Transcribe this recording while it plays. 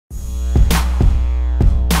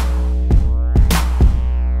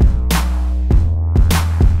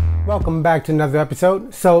Welcome back to another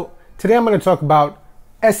episode. So today I'm going to talk about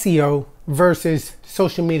SEO versus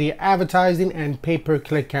social media advertising and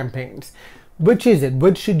pay-per-click campaigns. Which is it?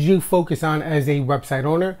 Which should you focus on as a website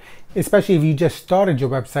owner, especially if you just started your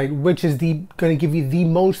website? Which is going to give you the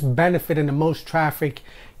most benefit and the most traffic,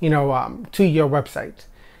 to your website?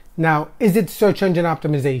 Now, is it search engine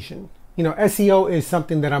optimization? SEO is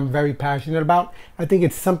something that I'm very passionate about. I think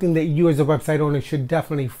it's something that you as a website owner should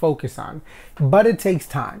definitely focus on, but it takes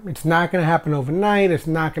time. It's not going to happen overnight. It's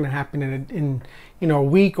not going to happen in a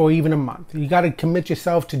week or even a month. You got to commit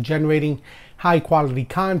yourself to generating high quality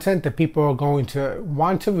content that people are going to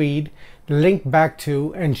want to read, link back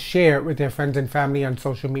to, and share with their friends and family on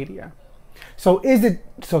social media. So is it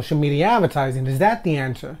social media advertising? Is that the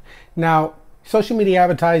answer? Now, social media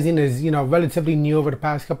advertising is, relatively new over the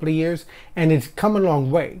past couple of years, and it's come a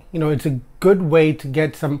long way. It's a good way to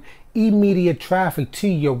get some immediate traffic to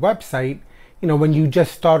your website, when you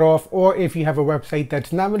just start off, or if you have a website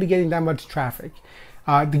that's not really getting that much traffic.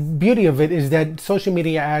 The beauty of it is that social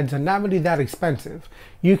media ads are not really that expensive.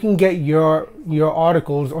 You can get your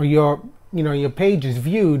articles or your pages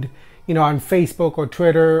viewed, on Facebook or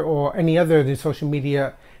Twitter or any other of the social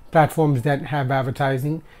media platforms that have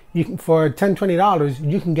advertising. For $10,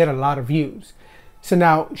 $20, you can get a lot of views. So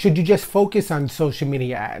now, should you just focus on social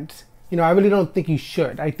media ads? I really don't think you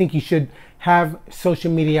should. I think you should have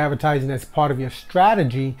social media advertising as part of your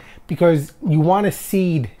strategy, because you want to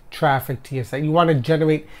seed traffic to your site. You want to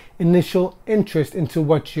generate initial interest into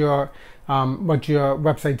what your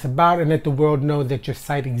website's about, and let the world know that your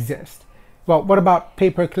site exists. Well, what about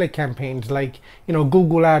pay-per-click campaigns like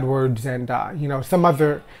Google AdWords and some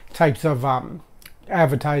other types of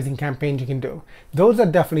advertising campaigns you can do? Those are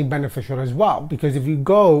definitely beneficial as well, because if you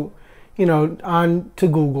go on to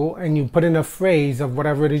Google and you put in a phrase of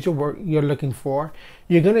whatever it is you're looking for,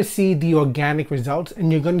 you're going to see the organic results,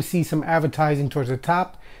 and you're going to see some advertising towards the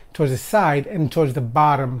top, towards the side, and towards the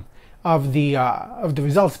bottom of the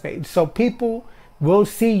results page. So people will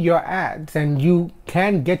see your ads, and you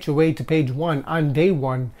can get your way to page one on day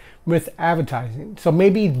one with advertising. So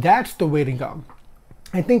maybe that's the way to go.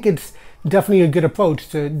 I think it's definitely a good approach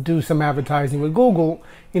to do some advertising with Google,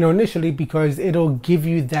 initially, because it'll give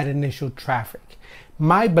you that initial traffic.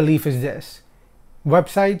 My belief is this: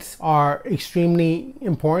 websites are extremely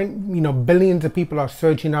important. Billions of people are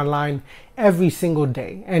searching online every single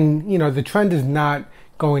day, and the trend is not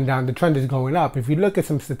going down, the trend is going up. If you look at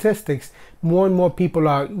some statistics, more and more people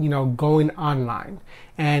are going online,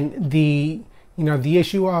 and the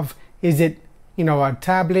issue of, is it a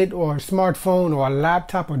tablet or a smartphone or a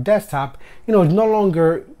laptop or desktop, is no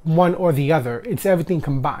longer one or the other. It's everything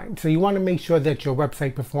combined. So you want to make sure that your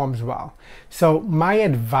website performs well. So my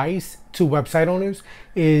advice to website owners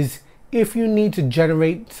is, if you need to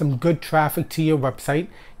generate some good traffic to your website,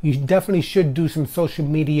 you definitely should do some social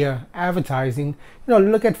media advertising.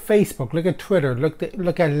 Look at Facebook, look at Twitter, look at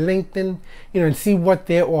LinkedIn, and see what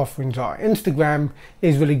their offerings are. Instagram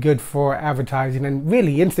is really good for advertising, and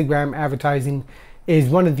really Instagram advertising is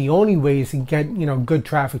one of the only ways to get, good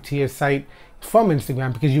traffic to your site from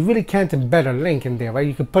Instagram, because you really can't embed a link in there, right?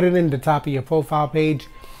 You can put it in the top of your profile page,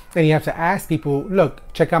 and you have to ask people,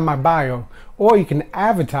 look, check out my bio, or you can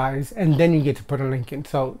advertise and then you get to put a link in.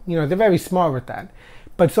 So, they're very smart with that.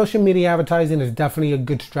 But social media advertising is definitely a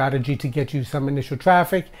good strategy to get you some initial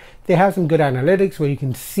traffic. They have some good analytics where you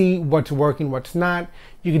can see what's working, what's not.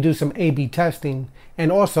 You can do some A/B testing,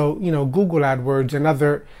 and also, Google AdWords and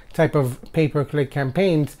other type of pay-per-click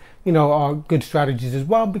campaigns, are good strategies as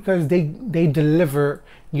well, because they deliver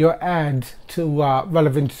your ads to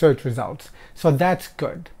relevant search results. So that's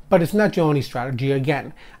good. But it's not your only strategy.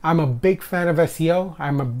 Again, I'm a big fan of SEO.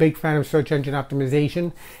 I'm a big fan of search engine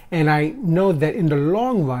optimization. And I know that in the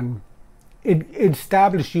long run, it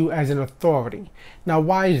establishes you as an authority. Now,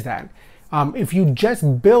 why is that? If you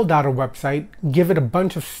just build out a website, give it a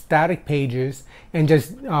bunch of static pages, and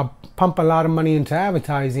just pump a lot of money into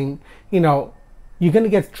advertising, you're going to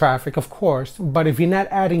get traffic, of course. But if you're not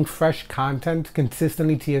adding fresh content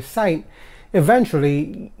consistently to your site,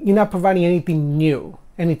 eventually you're not providing anything new,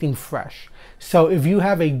 anything fresh. So if you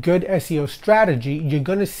have a good SEO strategy, you're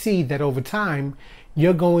going to see that over time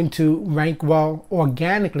you're going to rank well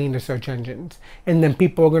organically in the search engines, and then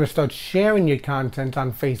people are going to start sharing your content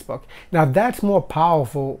on Facebook. Now that's more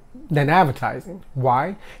powerful than advertising.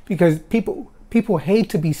 Why? Because people hate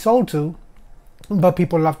to be sold to, but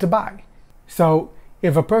people love to buy. So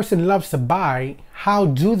if a person loves to buy, how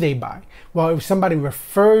do they buy? Well, if somebody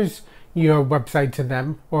refers your website to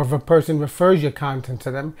them, or if a person refers your content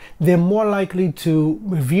to them, they're more likely to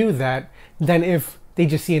review that than if they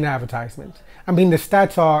just see an advertisement. I mean, the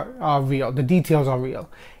stats are real, the details are real.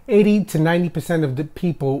 80 to 90% of the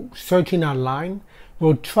people searching online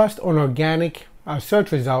will trust an organic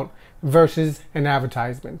search result versus an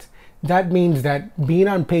advertisement. That means that being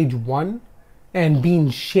on page 1 and being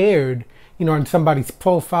shared, on somebody's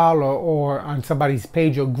profile or on somebody's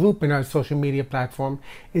page or group in a social media platform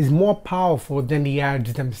is more powerful than the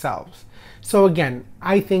ads themselves. So again,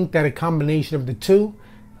 I think that a combination of the two,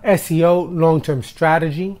 SEO, long-term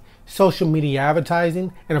strategy, social media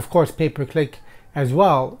advertising, and of course pay-per-click as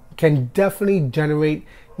well, can definitely generate,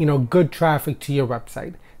 good traffic to your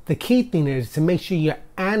website. The key thing is to make sure you're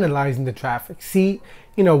analyzing the traffic. See,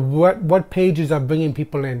 what pages are bringing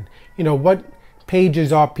people in, what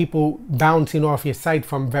pages are people bouncing off your site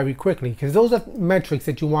from very quickly, because those are metrics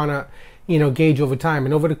that you want to gauge over time.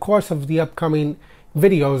 And over the course of the upcoming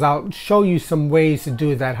videos, I'll show you some ways to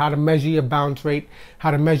do that, how to measure your bounce rate,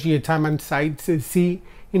 how to measure your time on site to see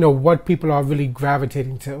what people are really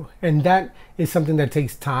gravitating to. And that is something that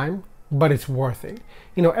takes time, but it's worth it.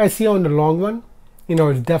 SEO in the long run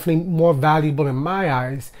is definitely more valuable in my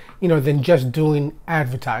eyes than just doing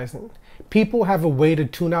advertising. People have a way to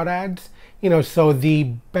tune out ads, so the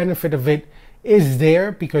benefit of it is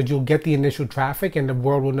there because you'll get the initial traffic and the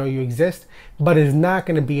world will know you exist, but it's not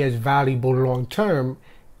going to be as valuable long term,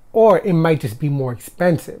 or it might just be more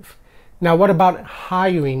expensive. Now, what about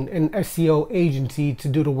hiring an SEO agency to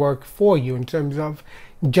do the work for you in terms of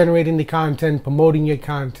generating the content, promoting your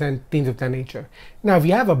content, things of that nature? Now, if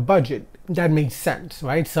you have a budget, that makes sense,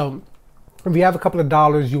 right? So if you have a couple of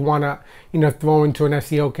dollars you want to throw into an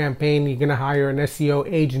SEO campaign, you're going to hire an SEO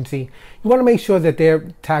agency, you want to make sure that their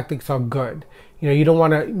tactics are good. You don't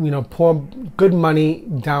want to pour good money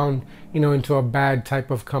down into a bad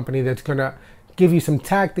type of company that's going to give you some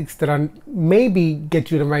tactics that are maybe get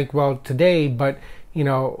you to rank well today, but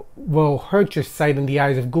will hurt your site in the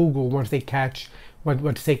eyes of Google once they catch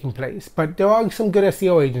what's taking place. But there are some good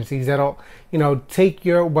SEO agencies that'll take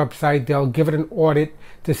your website, they'll give it an audit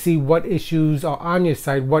to see what issues are on your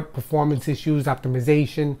site, what performance issues,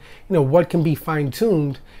 optimization, what can be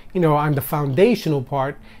fine-tuned on the foundational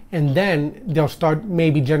part, and then they'll start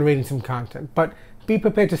maybe generating some content. But be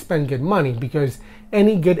prepared to spend good money, because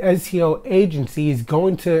any good SEO agency is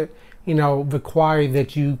going to require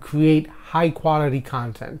that you create high quality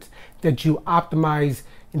content, that you optimize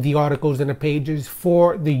the articles and the pages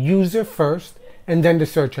for the user first, and then the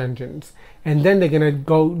search engines. And then they're going to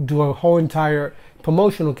go do a whole entire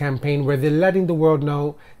promotional campaign where they're letting the world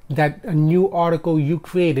know that a new article you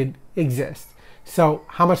created exists. So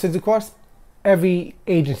how much does it cost? Every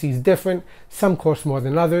agency is different. Some cost more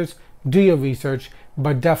than others. Do your research,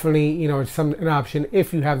 but definitely, it's an option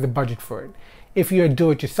if you have the budget for it. If you're a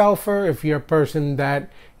do-it-yourselfer, if you're a person that,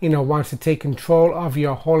 wants to take control of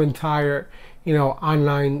your whole entire,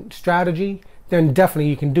 online strategy, then definitely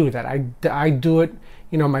you can do that. I do it,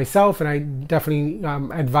 myself, and I definitely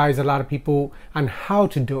advise a lot of people on how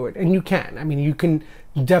to do it. And you can. I mean, you can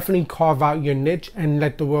definitely carve out your niche and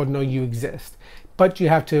let the world know you exist. But you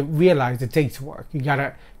have to realize it takes work. You got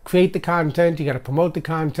to create the content, you got to promote the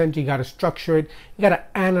content, you got to structure it, you got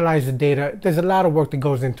to analyze the data. There's a lot of work that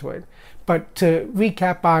goes into it. But to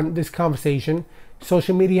recap on this conversation,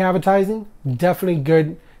 social media advertising, definitely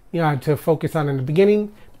good to focus on in the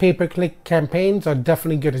beginning. Pay-per-click campaigns are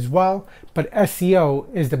definitely good as well, but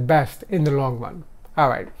SEO is the best in the long run. All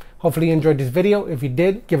right, hopefully you enjoyed this video. If you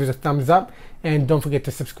did, give us a thumbs up, and don't forget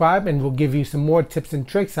to subscribe, and we'll give you some more tips and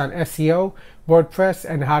tricks on SEO, WordPress,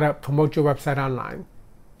 and how to promote your website online.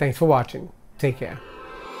 Thanks for watching. Take care.